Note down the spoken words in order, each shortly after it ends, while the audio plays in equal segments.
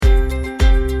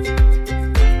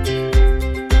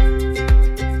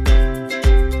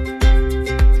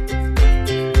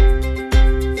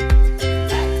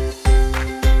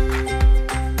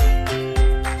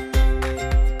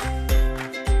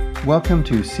Welcome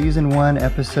to Season 1,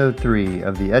 Episode 3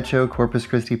 of the Echo Corpus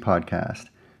Christi podcast,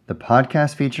 the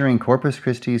podcast featuring Corpus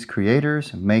Christi's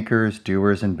creators, makers,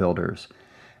 doers, and builders.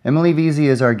 Emily Veazey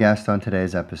is our guest on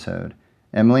today's episode.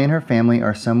 Emily and her family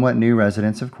are somewhat new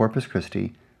residents of Corpus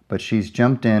Christi, but she's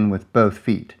jumped in with both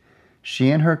feet.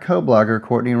 She and her co-blogger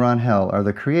Courtney Ronhell are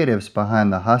the creatives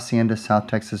behind the Hacienda South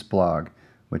Texas blog,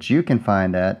 which you can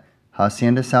find at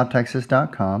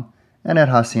haciendasouthtexas.com and at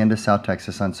Hacienda South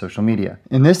Texas on social media.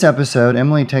 In this episode,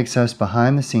 Emily takes us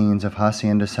behind the scenes of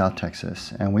Hacienda South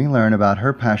Texas, and we learn about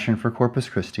her passion for Corpus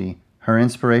Christi, her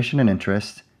inspiration and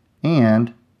interests,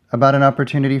 and about an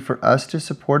opportunity for us to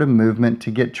support a movement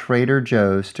to get Trader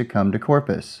Joe's to come to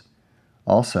Corpus.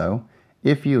 Also,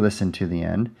 if you listen to the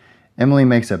end, Emily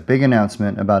makes a big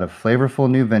announcement about a flavorful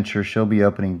new venture she'll be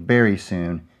opening very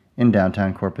soon in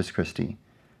downtown Corpus Christi.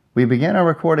 We began our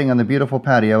recording on the beautiful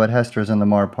patio at Hester's in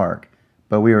Lamar Park,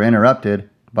 but we were interrupted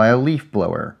by a leaf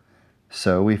blower.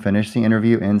 So we finished the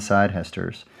interview inside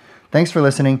Hester's. Thanks for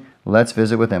listening. Let's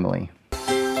visit with Emily.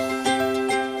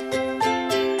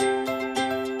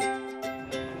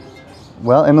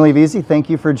 Well, Emily Veazey, thank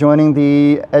you for joining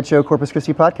the Echo Corpus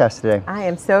Christi podcast today. I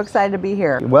am so excited to be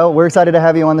here. Well, we're excited to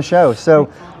have you on the show.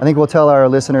 So I think we'll tell our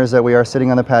listeners that we are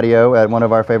sitting on the patio at one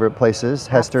of our favorite places,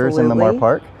 Hester's in Lamar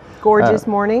Park. Gorgeous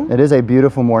morning. It is a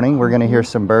beautiful morning. We're going to hear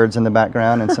some birds in the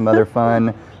background and some other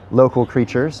fun local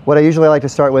creatures. What I usually like to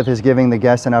start with is giving the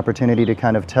guest an opportunity to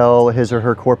kind of tell his or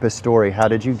her Corpus story. How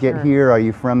did you get here? Are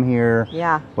you from here?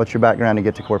 Yeah. What's your background to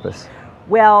get to Corpus?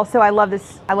 Well, so I love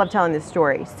telling this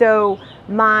story. So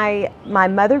my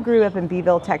mother grew up in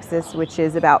Beeville, Texas, which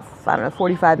is about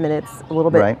 45 minutes, a little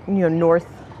bit north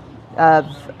of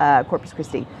Corpus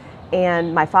Christi.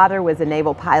 And my father was a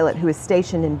naval pilot who was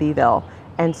stationed in Beeville.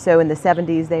 And so in the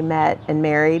 70s, they met and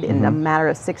married in a matter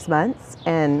of 6 months,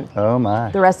 and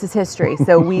the rest is history.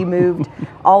 So we moved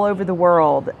all over the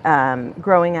world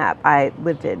growing up. I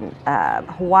lived in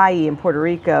Hawaii and Puerto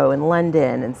Rico and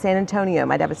London and San Antonio.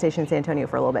 My dad was stationed in San Antonio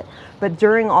for a little bit. But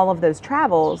during all of those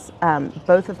travels,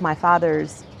 both of my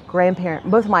father's parents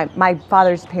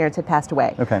had passed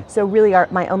away. Okay. So really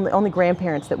my only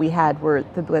grandparents that we had were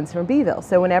the Blends from Beeville.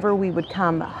 So whenever we would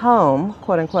come home,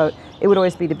 quote unquote, it would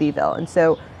always be to Beeville. And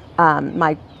so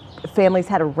my family's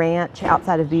had a ranch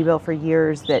outside of Beeville for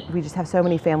years that we just have so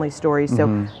many family stories.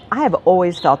 So I have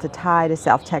always felt a tie to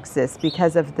South Texas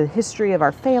because of the history of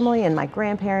our family and my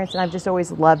grandparents, and I've just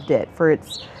always loved it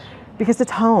because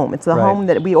it's home. It's the home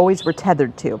that we always were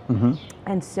tethered to.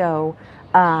 And so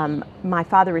my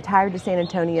father retired to San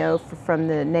Antonio from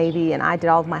the Navy, and I did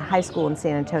all of my high school in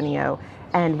San Antonio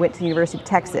and went to the University of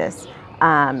Texas.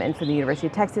 And from the University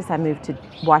of Texas, I moved to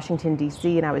Washington,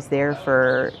 D.C., and I was there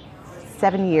for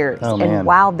 7 years. Oh, and man.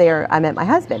 while there, I met my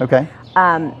husband. Okay.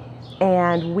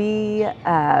 And we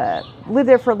lived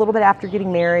there for a little bit after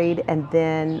getting married, and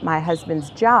then my husband's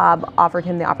job offered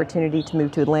him the opportunity to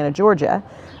move to Atlanta, Georgia.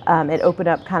 It opened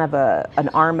up kind of an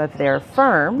arm of their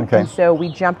firm, and so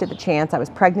we jumped at the chance. I was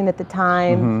pregnant at the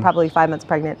time, probably 5 months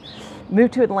pregnant.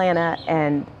 Moved to Atlanta,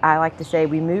 and I like to say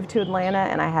we moved to Atlanta,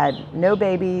 and I had no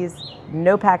babies,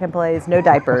 no pack and plays, no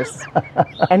diapers.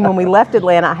 And when we left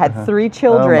Atlanta, I had 3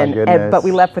 children, but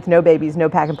we left with no babies, no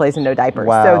pack and plays, and no diapers.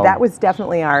 Wow. So that was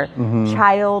definitely our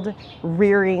child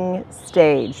rearing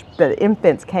stage. The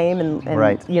infants came, and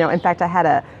in fact, I had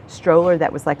a stroller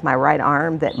that was like my right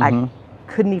arm that I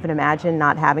couldn't even imagine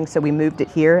not having, so we moved it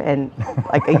here, and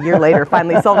like a year later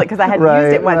finally sold it because I hadn't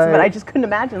used it once, but I just couldn't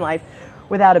imagine life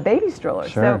without a baby stroller.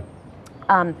 Sure.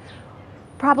 So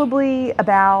probably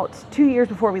about 2 years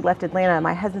before we left Atlanta,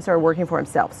 my husband started working for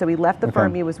himself. So he left the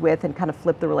firm he was with and kind of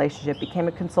flipped the relationship, became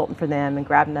a consultant for them, and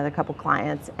grabbed another couple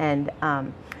clients. And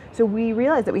so we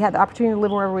realized that we had the opportunity to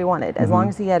live wherever we wanted, as long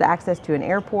as he had access to an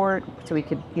airport, so we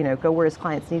could go where his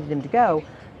clients needed him to go.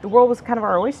 The world was kind of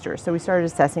our oyster, so we started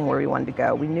assessing where we wanted to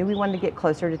go. We knew we wanted to get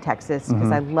closer to Texas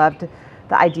because I loved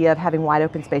the idea of having wide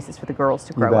open spaces for the girls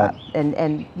to grow up,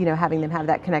 and having them have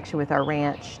that connection with our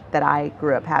ranch that I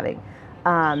grew up having.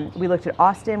 We looked at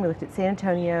Austin, we looked at San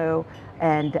Antonio,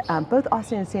 and both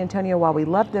Austin and San Antonio, while we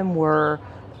loved them, were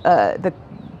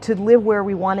to live where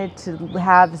we wanted to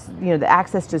have the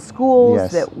access to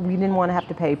schools, that we didn't want to have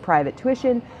to pay private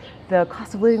tuition. The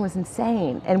cost of living was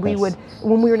insane. And we would,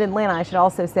 when we were in Atlanta, I should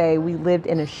also say we lived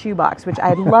in a shoebox, which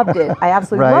I loved it. I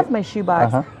absolutely loved my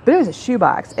shoebox, but it was a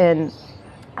shoebox. And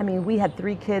I mean, we had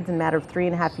 3 kids in a matter of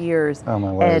 3.5 years. Oh,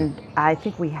 my word. And I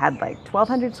think we had like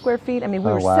 1,200 square feet. I mean,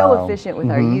 we were so efficient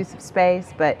with our use of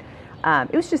space, but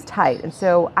it was just tight. And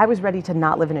so I was ready to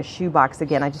not live in a shoebox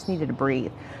again. I just needed to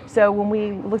breathe. So when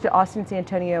we looked at Austin, San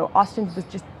Antonio, Austin was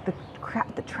just the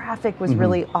the traffic was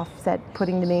really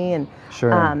putting to me, and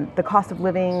Sure. the cost of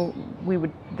living,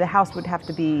 the house would have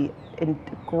to be in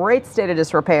great state of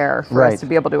disrepair for Right. us to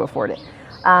be able to afford it.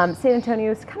 San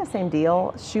Antonio is kind of same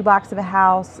deal, shoebox of a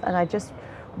house, and I just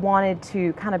wanted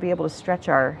to kind of be able to stretch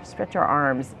our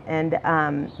arms. And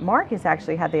Marcus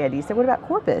actually had the idea. He said, "What about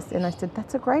Corpus?" And I said,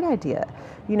 "That's a great idea.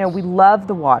 You know, we love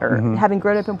the water. Having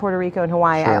grown up in Puerto Rico and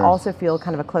Hawaii, I Sure. also feel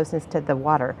kind of a closeness to the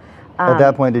water." At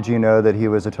that point, did you know that he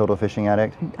was a total fishing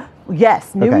addict?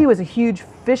 Yes, knew Okay. he was a huge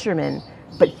fisherman,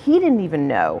 but he didn't even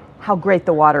know how great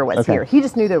the water was Okay. here. He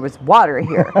just knew there was water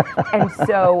here. And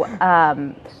so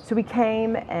we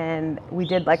came and we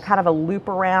did like kind of a loop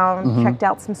around, checked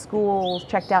out some schools,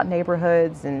 checked out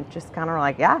neighborhoods, and just kind of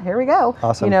like, yeah, here we go.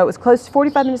 Awesome. You know, it was close to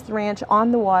 45 minutes to the ranch,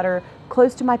 on the water,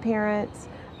 close to my parents.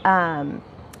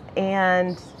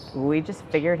 And we just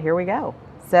figured, here we go.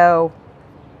 So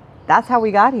that's how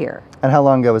we got here. And how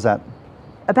long ago was that?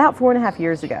 About 4.5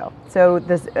 years ago. So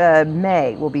this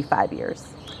May will be 5 years.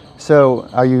 So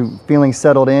are you feeling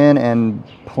settled in and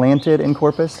planted in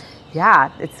Corpus? Yeah,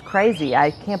 it's crazy.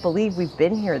 I can't believe we've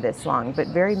been here this long, but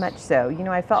very much so. You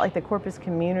know, I felt like the Corpus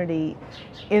community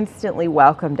instantly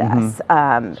welcomed us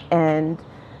and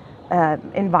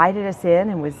invited us in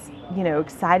and was, you know,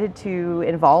 excited to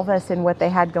involve us in what they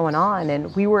had going on,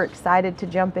 and we were excited to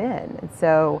jump in. And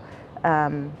so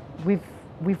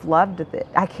we've loved it.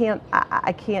 I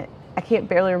can't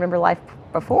barely remember life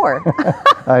before.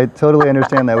 I totally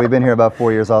understand that. We've been here about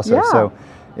 4 years also. Yeah. So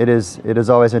it is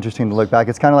always interesting to look back.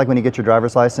 It's kind of like when you get your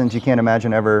driver's license, you can't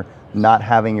imagine ever not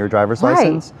having your driver's Right,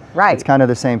 license. right. It's kind of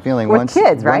the same feeling. With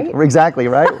kids, right? Exactly,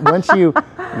 right?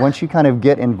 Once you kind of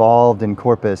get involved in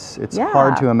Corpus, it's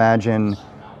hard Yeah. to imagine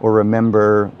or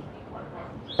remember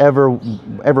ever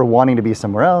wanting to be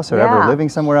somewhere else or ever Yeah. living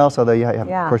somewhere else, although you have,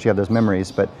 Yeah. of course you have those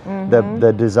memories, but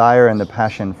the desire and the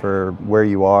passion for where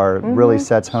you are really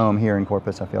sets home here in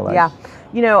Corpus, I feel like. Yeah,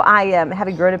 you know, I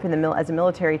having grown up in as a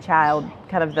military child,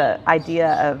 kind of the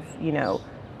idea of, you know,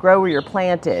 grow where you're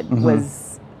planted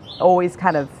was always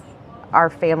kind of our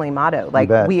family motto. Like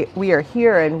bet. we are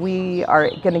here and we are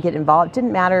going to get involved. It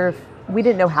didn't matter if we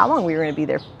didn't know how long we were going to be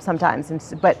there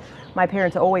sometimes, but my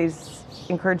parents always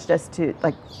encouraged us to,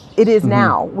 like, it is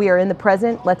now. We are in the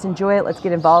present. Let's enjoy it. Let's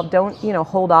get involved. Don't, you know,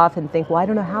 hold off and think, well, I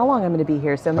don't know how long I'm going to be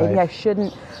here, so maybe Right. I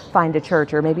shouldn't find a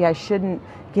church, or maybe I shouldn't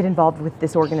get involved with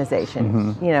this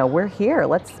organization. You know, we're here.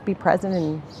 Let's be present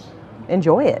and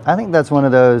enjoy it. I think that's one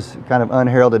of those kind of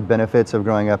unheralded benefits of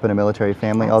growing up in a military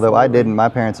family. Although I Absolutely. didn't, my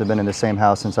parents have been in the same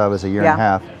house since I was a year and a Yeah.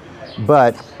 half.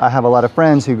 But I have a lot of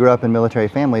friends who grew up in military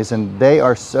families, and they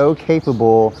are so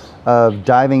capable of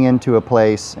diving into a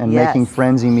place and Yes. making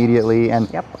friends immediately. And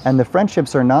Yep. and the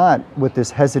friendships are not with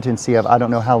this hesitancy of, I don't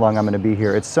know how long I'm going to be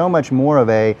here. It's so much more of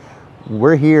a,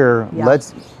 we're here. Yeah.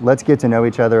 Let's get to know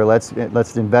each other. Let's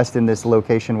invest in this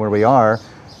location where we are.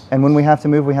 And when we have to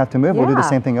move, we have to move. We'll do the Yeah.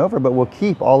 same thing over, but we'll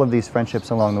keep all of these friendships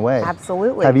along the way.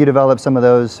 Absolutely. Have you developed some of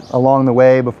those along the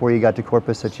way before you got to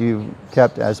Corpus that you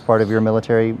kept as part of your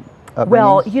military upbringing?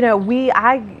 Well, you know,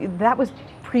 that was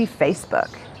pre-Facebook,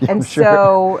 and sure.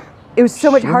 so it was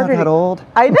so much You're harder. not that old.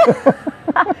 I know.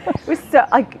 It was so,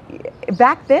 like,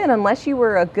 back then, unless you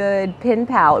were a good pen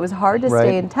pal, it was hard to Right.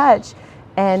 stay in touch.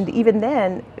 And even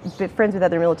then, friends with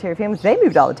other military families, they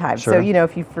moved all the time. Sure. So, you know,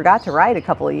 if you forgot to write a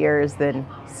couple of years, then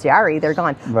sorry, they're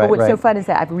gone. Right, but what's so right. fun is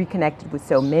that I've reconnected with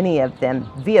so many of them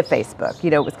via Facebook.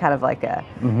 You know, it was kind of like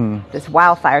this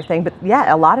wildfire thing. But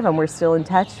yeah, a lot of them we're still in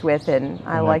touch with, and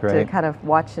I that like to great? kind of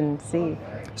watch and see.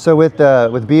 So with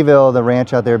Beeville, the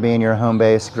ranch out there being your home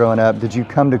base growing up, did you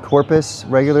come to Corpus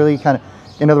regularly? Kind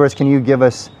of, in other words, can you give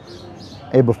us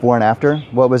a before and after?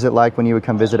 What was it like when you would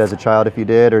come visit as a child, if you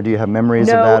did, or do you have memories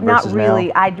of that No, not versus really.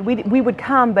 now? We would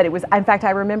come, but it was, in fact,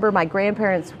 I remember my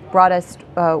grandparents brought us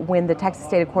when the Texas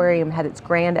State Aquarium had its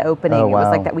grand opening. Oh, It was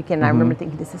wow. like that weekend, and I remember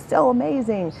thinking, this is so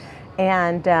amazing.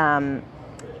 And,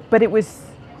 but it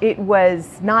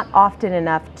was not often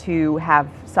enough to have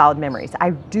solid memories. I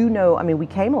do know, I mean, we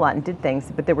came a lot and did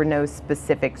things, but there were no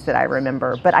specifics that I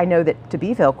remember. But I know that to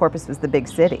Beeville, Corpus was the big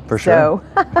city. For sure.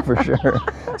 So, For sure.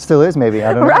 Still is, maybe.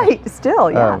 I don't know. right,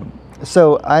 still, yeah.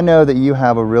 So I know that you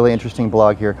have a really interesting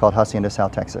blog here called Hacienda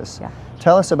South Texas. Yeah.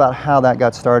 Tell us about how that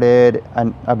got started.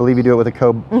 And I believe you do it with a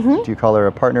do you call her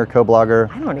a partner, co-blogger?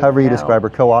 I don't even However you know. describe her,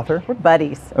 co-author? We're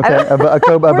buddies. Okay, a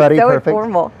We're buddy, so perfect.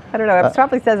 informal. I don't know. It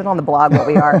probably says it on the blog what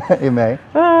we are. You may.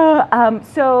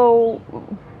 So,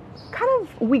 kind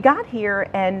of, we got here,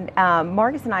 and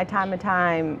Marcus and I, time and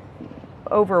time,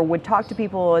 over would talk to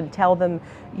people and tell them,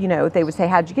 they would say,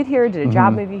 how'd you get here? Did a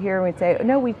job move you here? And we'd say,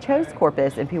 no, we chose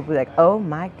Corpus. And people would be like, oh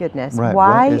my goodness, right.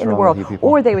 Why in the world?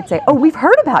 Or they would say, oh, we've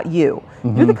heard about you.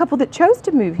 You're the couple that chose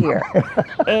to move here.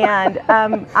 And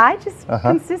I just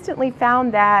consistently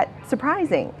found that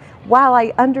surprising. While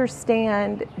I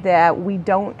understand that we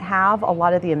don't have a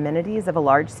lot of the amenities of a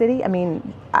large city, I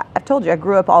mean, I've told you, I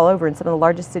grew up all over in some of the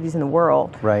largest cities in the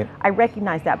world. Right. I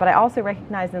recognize that, but I also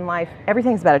recognize in life,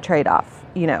 everything's about a trade-off.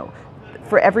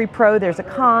 For every pro, there's a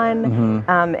con,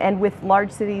 and with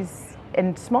large cities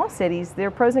and small cities, there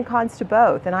are pros and cons to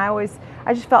both. And I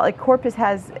just felt like Corpus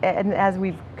has, and as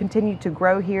we've continued to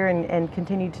grow here and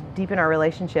continue to deepen our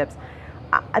relationships,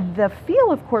 the feel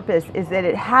of Corpus is that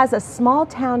it has a small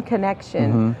town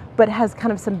connection, but has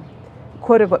kind of some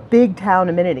quote unquote big town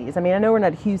amenities. I mean, I know we're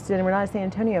not Houston and we're not San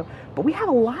Antonio, but we have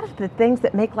a lot of the things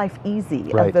that make life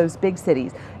easy of those big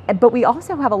cities. But we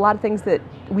also have a lot of things that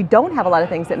we don't have a lot of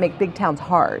things that make big towns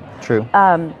hard. True.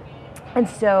 And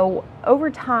so over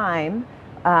time,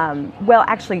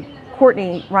 actually,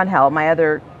 Courtney Runhell, my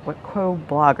other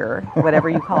co-blogger, whatever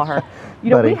you call her,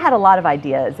 we had a lot of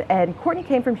ideas. And Courtney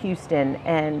came from Houston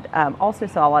and also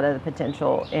saw a lot of the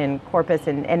potential in Corpus.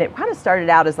 And it kind of started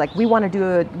out as like, we want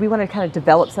to kind of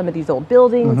develop some of these old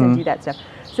buildings and do that stuff.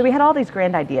 So we had all these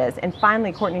grand ideas. And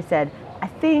finally, Courtney said, I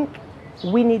think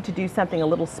we need to do something a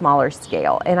little smaller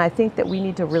scale. And I think that we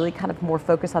need to really kind of more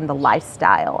focus on the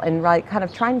lifestyle and kind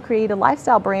of try and create a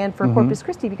lifestyle brand for Corpus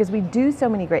Christi, because we do so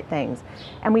many great things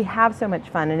and we have so much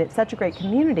fun and it's such a great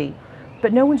community,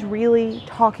 but no one's really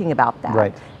talking about that.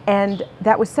 Right. And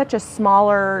that was such a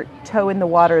smaller toe in the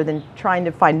water than trying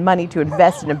to find money to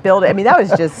invest in a building. I mean, that was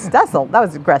that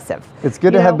was aggressive. It's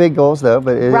good to have big goals though,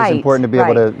 but it is important to be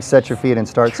able to set your feet and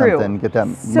start something, get that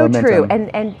momentum. So true,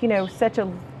 and such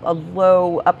a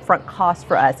low upfront cost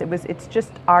for us. It's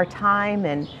just our time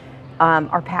and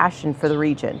our passion for the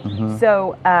region.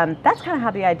 So that's kind of how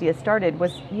the idea started.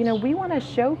 Was we want to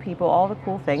show people all the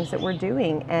cool things that we're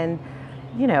doing, and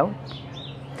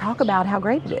talk about how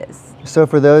great it is. So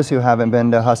for those who haven't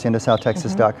been to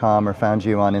HaciendaSouthTexas.com or found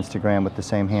you on Instagram with the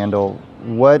same handle,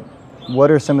 what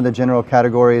are some of the general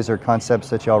categories or concepts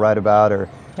that y'all write about, or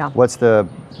what's the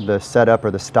setup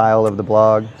or the style of the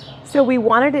blog? So we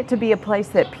wanted it to be a place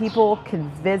that people could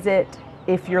visit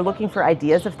if you're looking for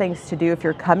ideas of things to do if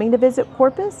you're coming to visit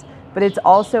Corpus, but it's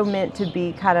also meant to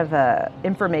be kind of a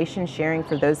information sharing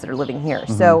for those that are living here.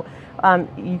 So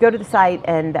you go to the site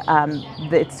and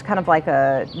it's kind of like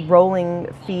a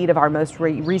rolling feed of our most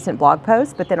recent blog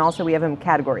posts, but then also we have them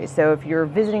categories. So if you're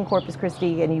visiting Corpus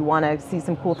Christi and you want to see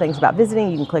some cool things about visiting,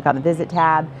 you can click on the visit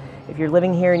tab. If you're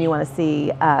living here and you want to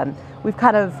see,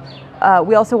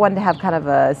 we also wanted to have kind of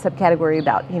a subcategory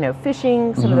about,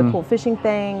 fishing, some of the cool fishing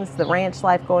things, the ranch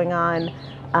life going on.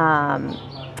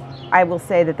 I will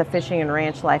say that the fishing and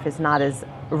ranch life is not as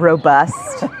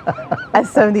robust as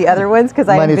some of the other ones, because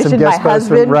I envisioned my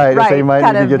husband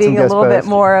kind of being a little bit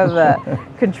more of a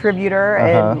contributor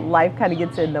and life kind of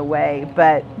gets in the way.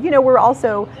 But, we're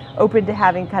also open to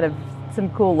having kind of some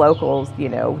cool locals,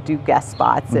 do guest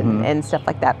spots and stuff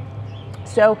like that.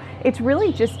 So it's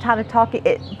really just kind of talking.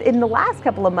 In the last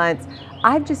couple of months,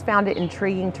 I've just found it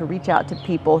intriguing to reach out to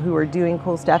people who are doing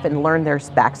cool stuff and learn their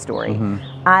backstory.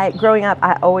 Growing up,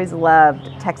 I always loved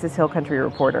Texas Hill Country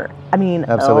Reporter. I mean,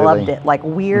 Absolutely. I loved it. Like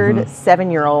weird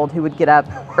 7-year-old who would get up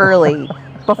early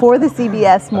before the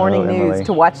CBS morning news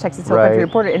to watch Texas Hill Country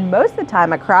Reporter. And most of the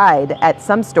time I cried at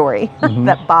some story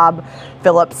that Bob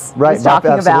Phillips was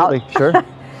talking about. Sure.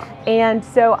 And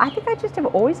so I think I just have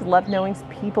always loved knowing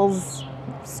people's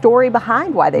story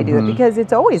behind why they do it, because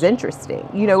it's always interesting.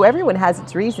 Everyone has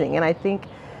its reasoning, and I think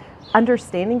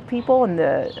understanding people and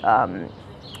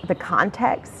the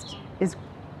context is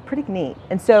pretty neat.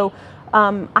 And so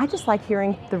I just like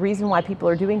hearing the reason why people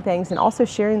are doing things, and also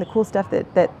sharing the cool stuff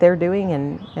that they're doing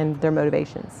and their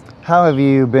motivations. How have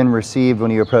you been received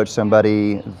when you approach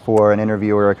somebody for an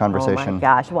interview or a conversation? Oh my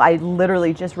gosh, well, I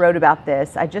literally just wrote about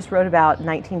this. I just wrote about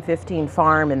 1915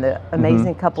 Farm and the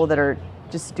amazing couple that are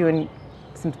just doing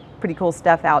some pretty cool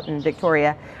stuff out in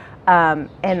Victoria.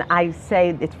 And I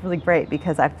say it's really great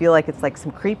because I feel like it's like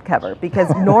some creep cover, because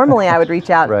normally I would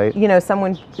reach out,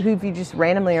 someone who you just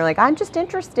randomly are like, I'm just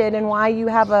interested in why you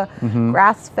have a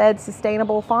grass-fed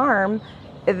sustainable farm.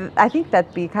 I think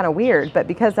that'd be kind of weird, but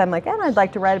because I'm like, and I'd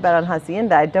like to write about it on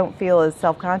Hacienda, I don't feel as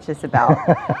self-conscious about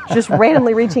just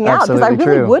randomly reaching out, because I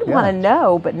really would want to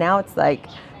know, but now it's like,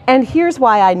 and here's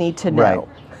why I need to know. Right.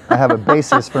 I have a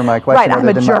basis for my question. I'm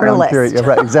a journalist.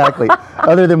 Right, exactly.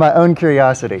 Other than my own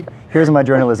curiosity. Here's my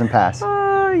journalism pass.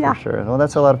 Oh, yeah. For sure. Well,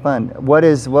 that's a lot of fun. What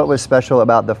was special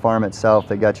about the farm itself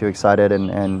that got you excited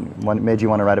and made you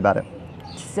want to write about it?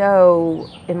 So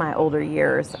in my older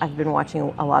years, I've been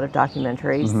watching a lot of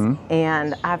documentaries,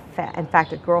 and in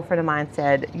fact, a girlfriend of mine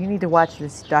said, you need to watch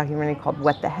this documentary called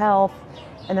What the Health.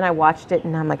 And then I watched it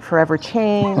and I'm like forever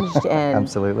changed, and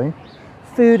Absolutely.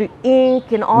 Food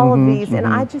Inc. and all of these. And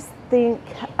I just think,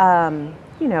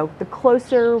 the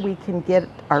closer we can get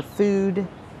our food,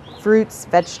 fruits,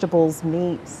 vegetables,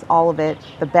 meats, all of it,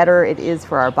 the better it is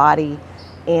for our body.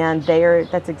 And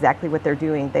that's exactly what they're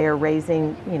doing. They are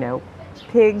raising,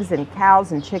 pigs and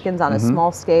cows and chickens on a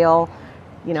small scale.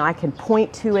 I can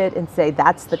point to it and say,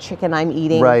 that's the chicken I'm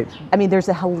eating. Right. I mean, there's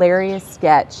a hilarious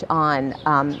sketch on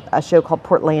a show called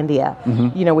Portlandia,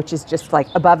 which is just like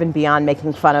above and beyond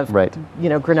making fun of,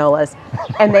 granolas.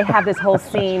 And they have this whole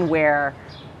scene where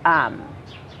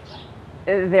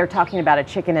they're talking about a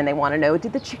chicken and they want to know,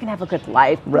 did the chicken have a good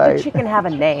life? Did the chicken have a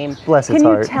name? Bless its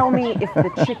heart. Can you tell me if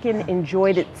the chicken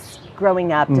enjoyed its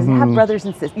growing up? Does it have brothers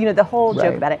and sisters? The whole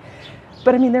joke about it.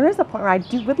 But I mean, there is a point where I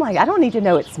I don't need to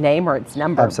know its name or its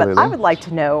number, Absolutely. but I would like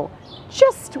to know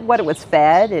just what it was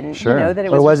fed and that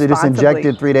it was. Or was it just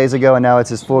injected 3 days ago and now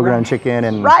it's this full-grown chicken,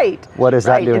 and what is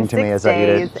that doing to me as I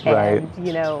eat it?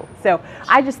 And, so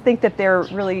I just think that they're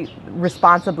really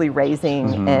responsibly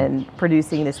raising and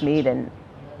producing this meat, and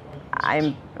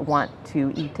I want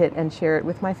to eat it and share it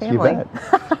with my family. You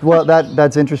bet. Well,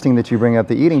 that's interesting that you bring up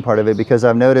the eating part of it, because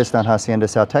I've noticed on Hacienda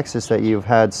South Texas that you've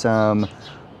had some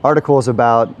articles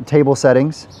about table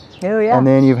settings. Oh, yeah. And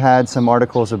then you've had some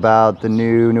articles about the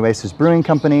new Nueces Brewing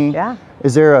Company. Yeah.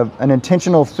 Is there an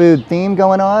intentional food theme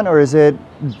going on, or is it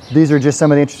these are just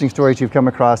some of the interesting stories you've come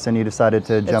across and you decided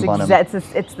to jump on them?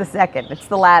 It's the second. It's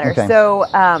the latter. Okay. So,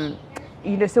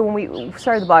 so when we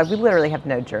started the blog, we literally have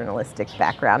no journalistic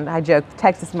background. I joke,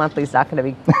 Texas Monthly's not going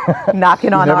to be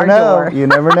knocking on our door. You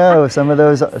never know. Some of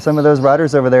those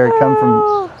writers over there come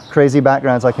from crazy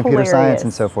backgrounds like computer science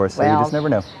and so forth. So you just never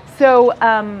know. So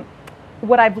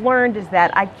what I've learned is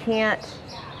that I can't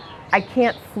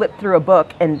flip through a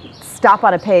book and stop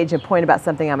on a page and point about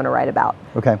something I'm going to write about.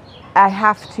 Okay. I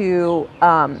have to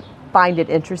find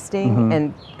it interesting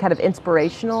and kind of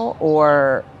inspirational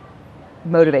or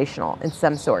motivational in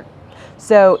some sort.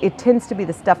 So it tends to be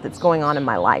the stuff that's going on in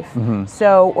my life.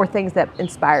 Or things that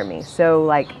inspire me. So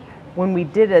like when we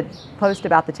did a post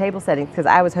about the table settings, because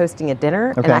I was hosting a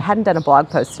dinner and I hadn't done a blog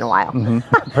post in a while.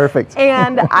 Perfect.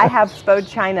 And I have Spode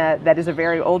China that is a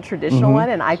very old traditional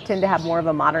one, and I tend to have more of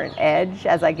a modern edge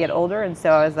as I get older. And so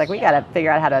I was like, we got to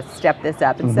figure out how to step this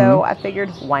up. And so I figured,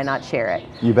 why not share it?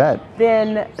 You bet.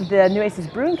 Then the Nueces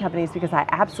Brewing Company is because I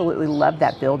absolutely love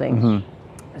that building.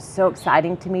 It was so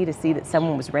exciting to me to see that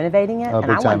someone was renovating it,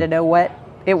 and I wanted to know what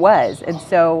it was. And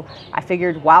so I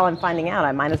figured while I'm finding out,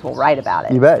 I might as well write about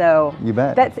it. You bet. So you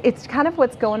bet. It's kind of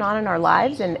what's going on in our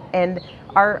lives, and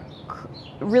our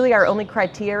only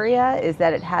criteria is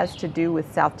that it has to do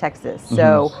with South Texas.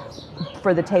 So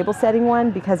for the table setting one,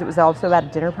 because it was also about a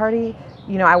dinner party,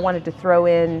 I wanted to throw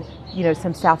in,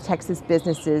 some South Texas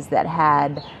businesses that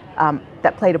had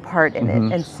that played a part in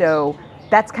it. And so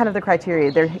that's kind of the criteria.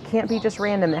 There can't be just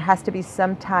random. There has to be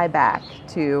some tie back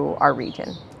to our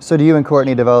region. So do you and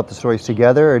Courtney develop the stories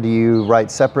together, or do you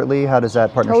write separately? How does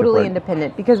that partnership work? Totally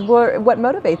independent, because what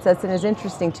motivates us and is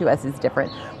interesting to us is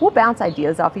different. We'll bounce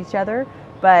ideas off each other,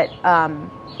 but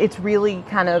it's really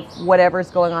kind of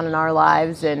whatever's going on in our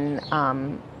lives, and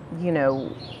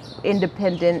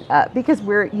independent, because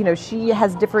she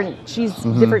has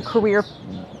different career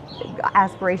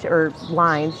aspiration or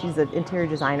lines. She's an interior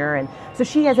designer, and so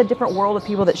she has a different world of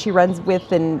people that she runs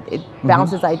with, and it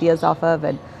bounces ideas off of,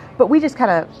 but we just kind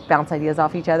of bounce ideas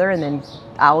off each other, and then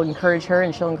I'll encourage her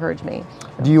and she'll encourage me.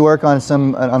 Do you work on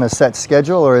a set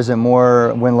schedule, or is it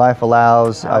more when life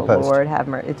allows? I post? Lord have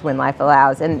mercy, it's when life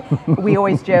allows. And we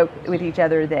always joke with each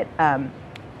other that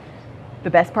the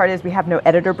best part is we have no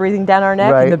editor breathing down our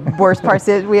neck, and the worst part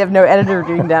is we have no editor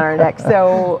breathing down our neck.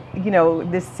 So,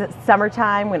 this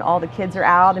summertime when all the kids are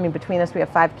out, between us we have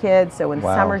 5 kids, so when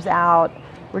summer's out,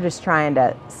 we're just trying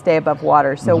to stay above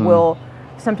water. So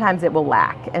sometimes it will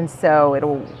lack, and so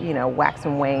it'll, wax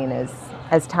and wane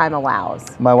as time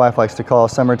allows. My wife likes to call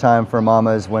summertime for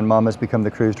mamas when mamas become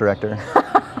the cruise director.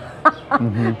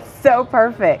 So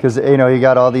perfect. Because, you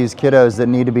got all these kiddos that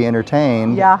need to be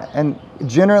entertained. Yeah. And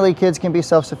generally kids can be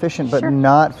self-sufficient, but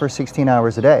not for 16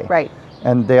 hours a day. Right.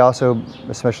 And they also,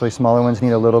 especially smaller ones,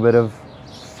 need a little bit of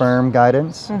firm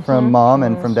guidance from mom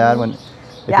and from dad if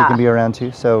you can be around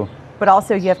too. So. But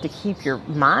also you have to keep your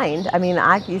mind.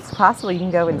 It's possible you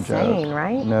can go insane,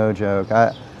 right? No joke.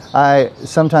 I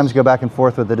sometimes go back and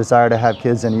forth with the desire to have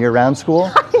kids in year-round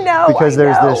school. I know. Because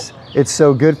there's this, it's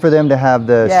so good for them to have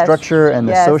the structure and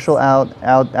the social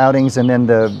outings, and then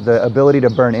the ability to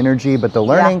burn energy, but the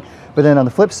learning. But then on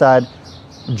the flip side,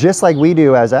 just like we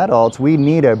do as adults, we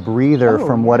need a breather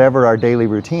from whatever our daily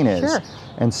routine is. Sure.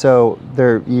 And so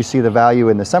there you see the value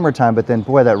in the summertime, but then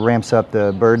boy, that ramps up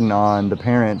the burden on the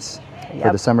parents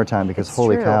for the summertime, because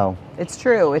holy cow. It's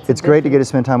true. It's great to get to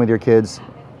spend time with your kids,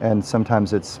 and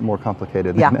sometimes it's more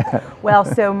complicated than that. Well,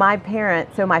 so my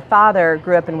father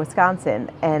grew up in Wisconsin,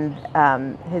 and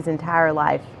his entire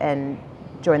life, and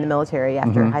joined the military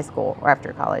after high school or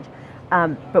after college.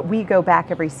 But we go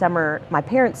back every summer. My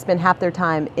parents spend half their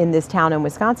time in this town in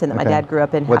Wisconsin that my dad grew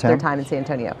up in, half their time in San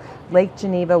Antonio. Lake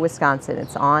Geneva, Wisconsin.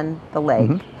 It's on the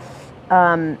lake.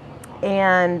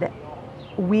 And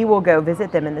we will go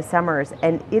visit them in the summers,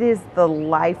 and it is the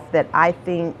life that I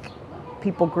think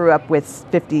people grew up with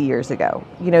 50 years ago.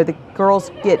 You know, the girls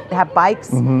have bikes,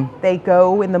 they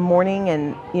go in the morning,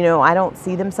 and, you know, I don't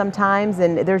see them sometimes,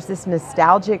 and there's this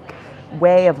nostalgic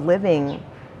way of living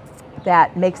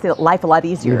that makes life a lot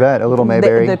easier. You bet, a little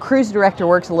Mayberry. The cruise director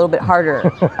works a little bit harder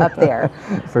up there.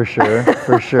 For sure,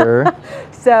 for sure.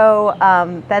 So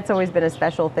that's always been a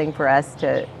special thing for us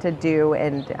to do,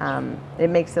 and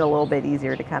it makes it a little bit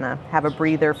easier to kind of have a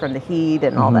breather from the heat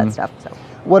and all that stuff. So,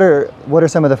 what are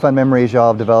some of the fun memories y'all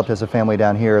have developed as a family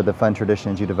down here, the fun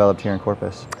traditions you developed here in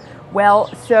Corpus?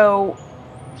 Well, so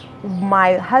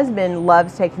my husband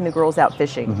loves taking the girls out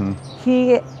fishing.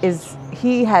 He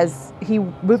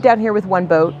moved down here with one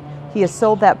boat. He has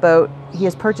sold that boat. He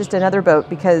has purchased another boat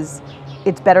because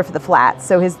it's better for the flats.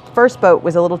 So his first boat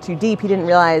was a little too deep. He didn't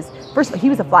realize, first of all, he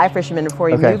was a fly fisherman before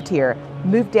he moved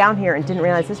down here, and didn't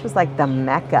realize this was like the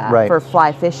mecca for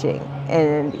fly fishing.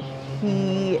 And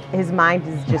his mind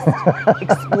is just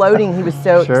exploding. He was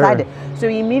so excited. So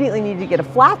he immediately needed to get a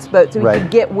flats boat so he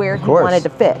could get where he wanted to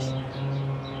fish.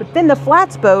 But then the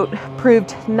flats boat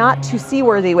proved not too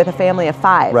seaworthy with a family of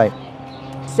 5. Right.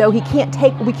 So we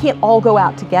can't all go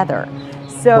out together.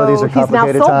 So these are he's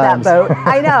now sold times. that boat.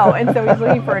 I know, and so he's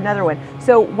looking for another one.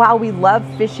 So while we love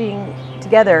fishing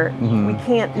together, we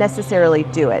can't necessarily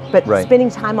do it. But spending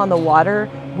time on the water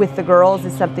with the girls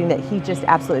is something that he just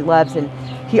absolutely loves. And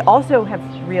he also have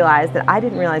realized that I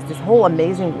didn't realize this whole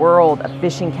amazing world of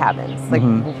fishing cabins, like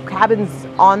cabins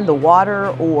on the water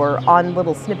or on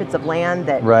little snippets of land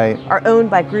that are owned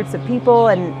by groups of people,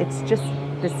 and it's just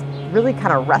this really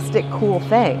kind of rustic, cool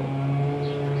thing.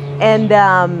 And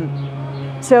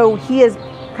so he has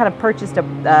kind of purchased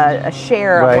a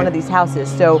share of one of these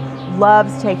houses. So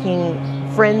loves taking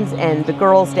friends and the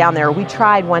girls down there. We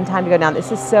tried one time to go down.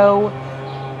 This is so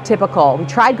typical. We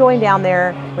tried going down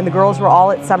there when the girls were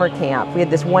all at summer camp. We had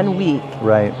this 1 week.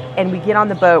 Right. And we get on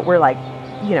the boat. We're like,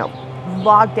 you know,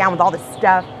 logged down with all this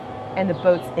stuff, and the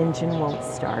boat's engine won't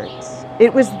start.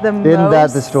 It was the most... Isn't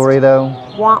that the story, though?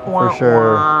 For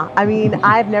sure. I mean,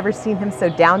 I've never seen him so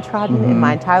downtrodden in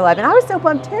my entire life. And I was so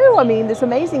bummed, too. I mean, this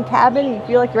amazing cabin, you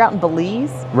feel like you're out in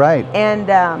Belize. Right. And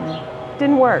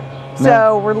didn't work.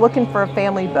 So we're looking for a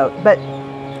family boat. But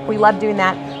we love doing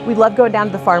that. We love going down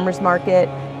to the farmer's market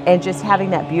and just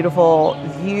having that beautiful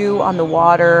view on the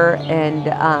water. And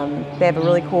they have a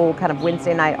really cool kind of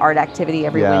Wednesday night art activity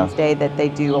every Wednesday that they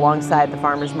do alongside the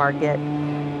farmer's market.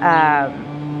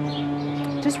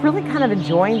 Just really kind of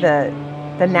enjoying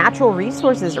the natural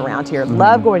resources around here.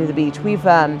 Love going to the beach. We've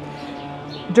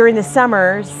during the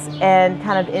summers and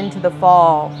kind of into the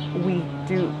fall, we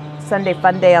do Sunday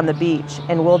Fun Day on the beach,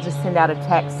 and we'll just send out a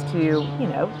text to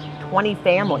 20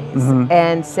 families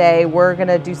and say, we're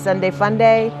gonna do Sunday Fun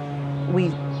Day.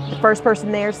 The first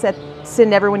person there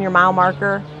send everyone your mile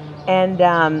marker,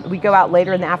 and we go out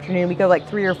later in the afternoon. We go like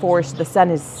 3 or 4, so the sun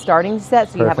is starting to set,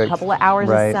 so you have a couple of hours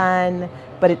of sun,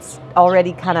 but it's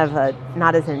already kind of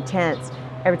not as intense.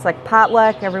 It's like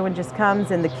potluck. Everyone just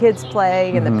comes, and the kids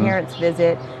play, and the parents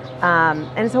visit,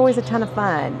 and it's always a ton of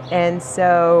fun. And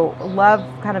so love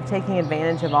kind of taking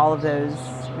advantage of all of those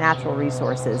natural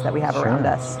resources that we have around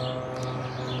us.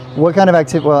 What kind of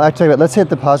activity? Well, actually, let's hit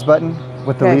the pause button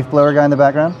with the leaf blower guy in the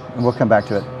background, and we'll come back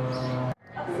to it.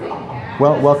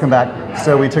 Well, welcome back.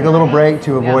 So we took a little break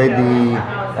to avoid the,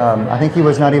 I think he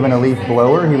was not even a leaf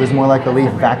blower, he was more like a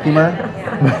leaf vacuumer.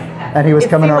 And he was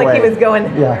coming our way. He was going,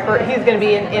 he was going to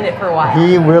be in it for a while.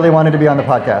 He really wanted to be on the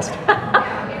podcast.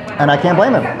 And I can't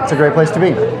blame him. It's a great place to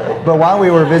be. But while we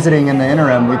were visiting in the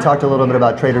interim, we talked a little bit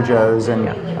about Trader Joe's, and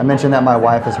I mentioned that my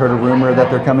wife has heard a rumor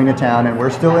that they're coming to town, and we're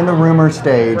still in the rumor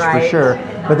stage for sure.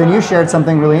 But then you shared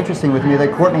something really interesting with me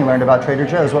that Courtney learned about Trader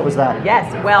Joe's. What was that?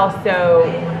 Yes, well, so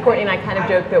Courtney and I kind of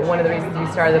joked that one of the reasons we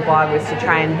started the blog was to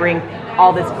try and bring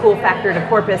all this cool factor to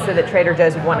Corpus so that Trader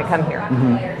Joe's would want to come here.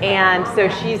 And so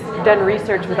she's done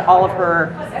research with all of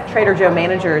her Trader Joe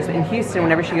managers in Houston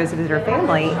whenever she goes to visit her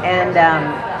family, and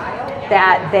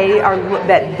that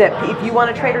that if you want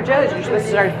a Trader Joe's, you're supposed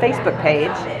to start a Facebook page,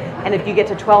 and if you get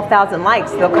to 12,000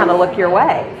 likes, they'll kind of look your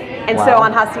way. And so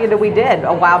on Hacienda we did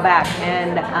a while back,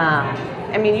 and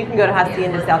I mean, you can go to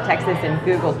Hacienda, South Texas, and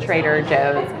Google Trader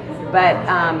Joe's, but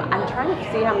I'm trying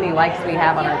to see how many likes we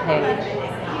have on our page.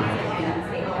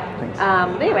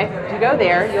 Anyway, if you go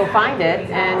there, you'll find it,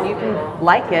 and you can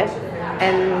like it,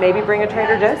 and maybe bring a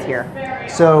Trader Joe's here.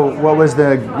 So what was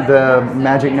the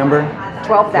magic number?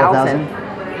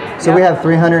 12,000. So we have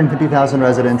 350,000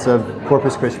 residents of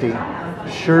Corpus Christi.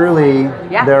 Surely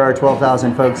there are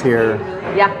 12,000 folks here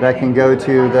that can go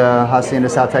to the Hacienda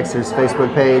South Texas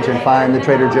Facebook page and find the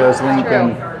Trader Joe's link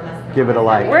and give it a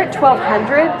like. We're at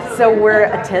 1,200, so we're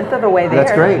a tenth of the way there.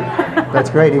 That's great. That's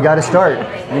great. You got to start.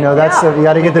 You know, that's you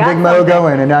got to get the Big Mo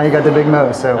going, and now you got the Big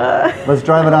Mo. So let's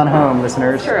drive it on home,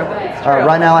 listeners. True.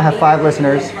 Right now, I have 5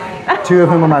 listeners, 2 of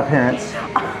whom are my parents.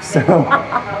 So,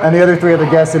 and the other 3 are the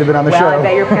guests that have been on the show. Well, I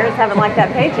bet your parents haven't liked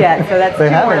that page yet, so that's they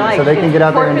haven't, so they can get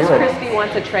out there and do it. Corpus Christi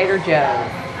wants a Trader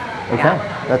Joe's. Okay,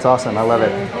 that's awesome. I love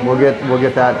it. We'll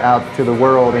get that out to the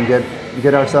world and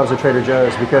get ourselves a Trader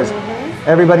Joe's, because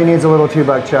everybody needs a little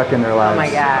 $2 chuck in their lives. Oh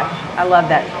my gosh, I love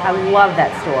that. I love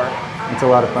that store. It's a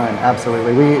lot of fun.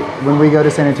 Absolutely. When we go to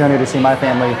San Antonio to see my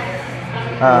family,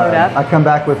 I come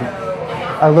back with.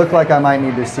 I look like I might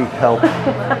need to seek help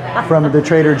from the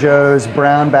Trader Joe's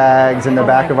brown bags in the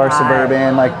back of our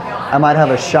Suburban. Like, I might have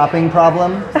a shopping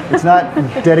problem. It's not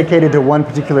dedicated to one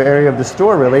particular area of the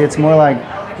store, really. It's more like,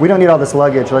 we don't need all this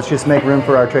luggage. Let's just make room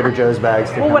for our Trader Joe's bags.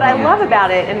 Well, what I love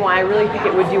about it, and why I really think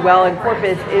it would do well in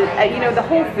Corpus, is the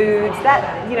Whole Foods.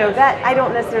 That I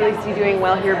don't necessarily see doing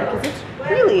well here, because it's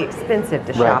really expensive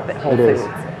to shop at Whole Foods.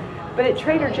 But at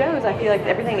Trader Joe's, I feel like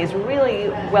everything is really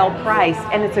well priced,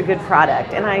 and it's a good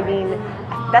product. And I mean,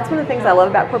 that's one of the things I love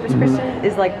about Corpus Christi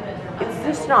is, like, it's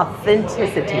just an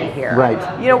authenticity here. Right.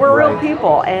 We're real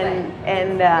people, and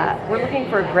we're looking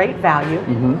for a great value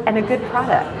and a good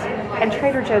product. And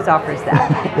Trader Joe's offers that.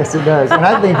 Yes, it does. And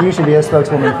I think you should be a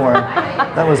spokeswoman for him.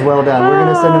 That was well done. We're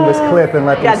going to send him this clip and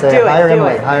let them say,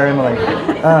 hire Emily.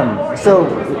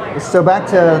 So back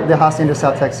to the Hacienda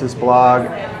South Texas blog.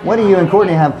 What do you and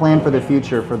Courtney have planned for the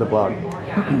future for the blog?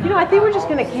 I think we're just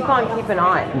going to keep on keeping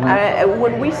on.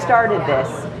 When we started this,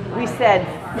 we said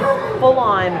full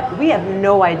on, we have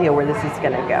no idea where this is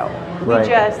going to go.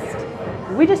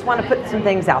 We just want to put some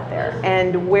things out there,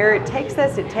 and where it takes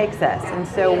us, it takes us. And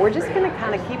so we're just going to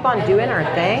kind of keep on doing our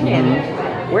thing,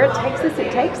 and where it takes us,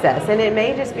 it takes us. And it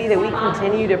may just be that we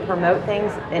continue to promote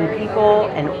things and people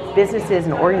and businesses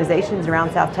and organizations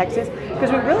around South Texas,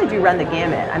 because we really do run the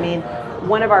gamut. I mean,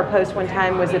 one of our posts one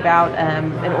time was about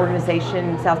an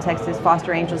organization, South Texas,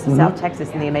 Foster Angels in South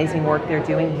Texas, and the amazing work they're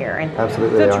doing here. And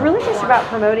absolutely, so it's really just about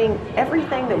promoting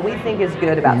everything that we think is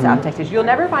good about South Texas. You'll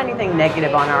never find anything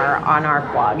negative on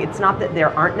our blog. It's not that there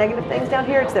aren't negative things down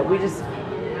here, it's that we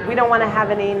don't want to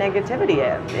have any negativity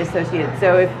associated.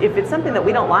 So if it's something that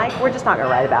we don't like, we're just not going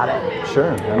to write about it.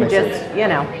 Sure, that makes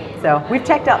sense. So we've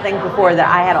checked out things before that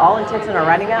I had all intention of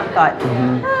writing about and thought,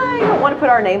 I don't want to put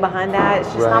our name behind that.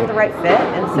 It's just not the right fit.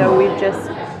 And so we've just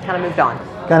kind of moved on.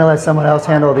 Kind of let someone else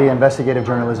handle the investigative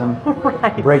journalism.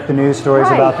 Break the news stories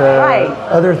about the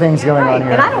other things going on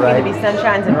here. And I don't mean to be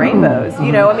sunshines and rainbows. I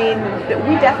mean,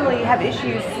 we definitely have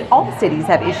issues. All cities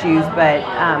have issues, but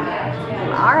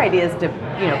our idea is to,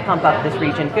 pump up this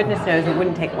region. Goodness knows it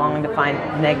wouldn't take long to find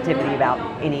negativity about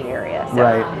any area. So.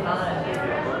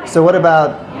 Right. So what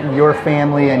about your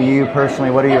family and you personally?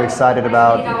 What are you excited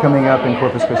about coming up in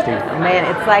Corpus Christi? Man,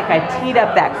 it's like I teed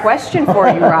up that question for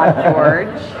you, Rob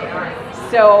George.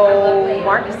 So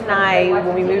Marcus and I,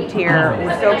 when we moved here,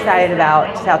 we're so excited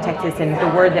about South Texas and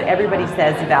the word that everybody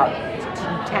says about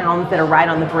towns that are right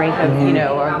on the brink of,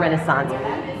 a renaissance.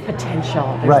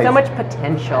 Potential. There's so much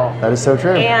potential. That is so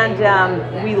true.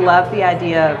 And we love the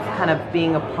idea of kind of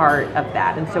being a part of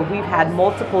that. And so we've had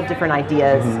multiple different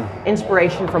ideas,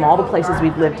 inspiration from all the places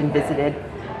we've lived and visited.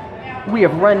 We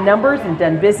have run numbers and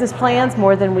done business plans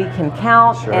more than we can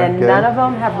count, and none of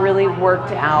them have really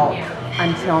worked out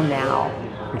until now.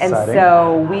 Exciting. And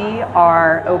so we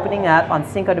are opening up on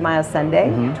Cinco de Mayo Sunday,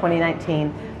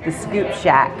 2019, the Scoop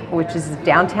Shack, which is a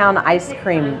downtown ice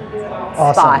cream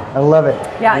spot. I love it.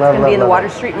 Yeah, it's going to be in the Water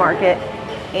Street Market,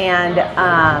 and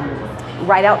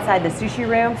right outside the sushi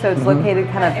room. So it's located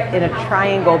kind of in a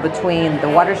triangle between the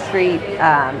Water Street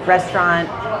restaurant,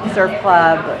 surf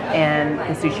club, and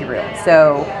the sushi room.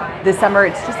 So this summer,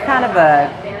 it's just kind of a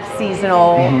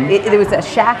seasonal. There was a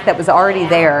shack that was already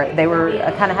there. They were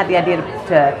kind of had the idea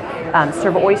to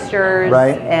serve oysters,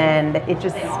 Right. and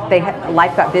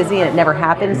life got busy and it never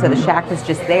happened, so the shack was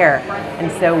just there.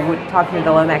 And so talking to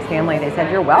the Lomax family, they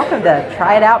said, you're welcome to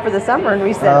try it out for the summer, and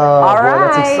we said, all boy,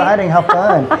 right. That's exciting. How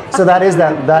fun. So that is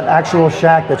that actual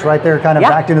shack that's right there kind of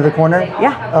backed into the corner?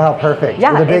 Yeah. Oh, perfect.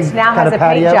 Yeah, with a big it now kind has of a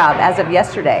paint patio? job as of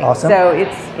yesterday. Awesome. So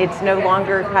it's no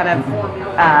longer kind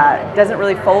of, doesn't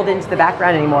really fold into the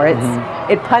background anymore.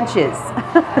 It punches.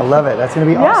 I love it. That's going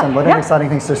to be awesome. What an exciting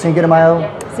thing. So Cinco de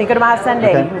Mayo? Cinco de Mayo Sunday.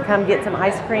 Okay. You can come get some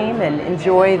ice cream and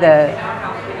enjoy the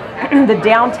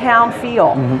downtown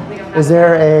feel. Does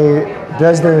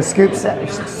the Scoop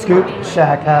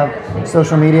Shack have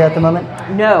social media at the moment?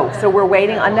 No, so we're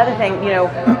waiting. Another thing,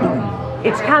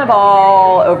 it's kind of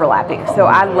all overlapping. So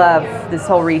I love this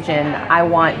whole region. I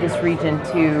want this region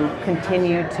to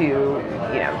continue to,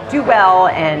 do well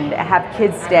and have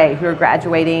kids stay who are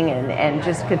graduating and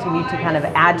just continue to kind of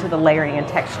add to the layering and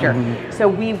texture. So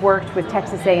we worked with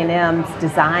Texas A&M's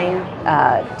design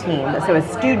team. So a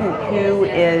student who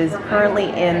is currently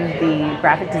in the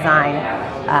graphic design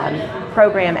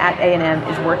program at A&M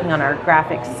is working on our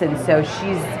graphics, and so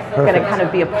she's going to kind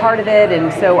of be a part of it,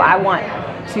 and so I want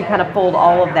to kind of fold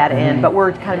all of that in, but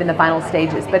we're kind of in the final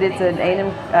stages. But it's an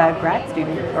A&M grad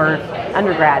student or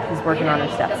undergrad who's working on her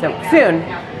stuff. So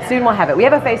soon we'll have it. We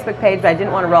have a Facebook page, but I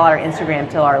didn't want to roll out our Instagram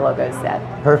till our logo is set.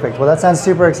 Perfect. Well, that sounds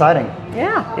super exciting.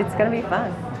 Yeah, it's going to be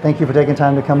fun. Thank you for taking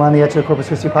time to come on the Etcho Corpus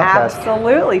Christi podcast.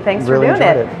 Absolutely. Thanks really for doing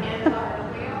enjoyed it.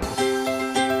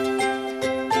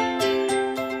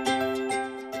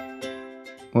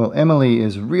 Well, Emily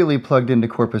is really plugged into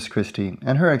Corpus Christi,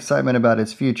 and her excitement about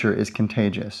its future is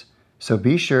contagious. So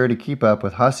be sure to keep up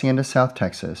with Hacienda South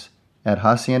Texas at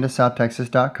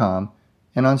haciendasouthtexas.com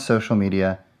and on social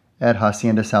media at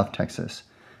Hacienda South Texas.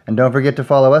 And don't forget to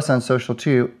follow us on social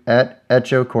too at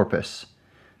Etcho Corpus.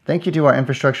 Thank you to our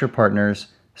infrastructure partners,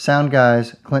 Sound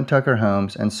Guys, Clint Tucker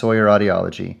Homes, and Sawyer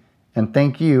Audiology. And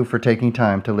thank you for taking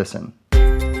time to listen.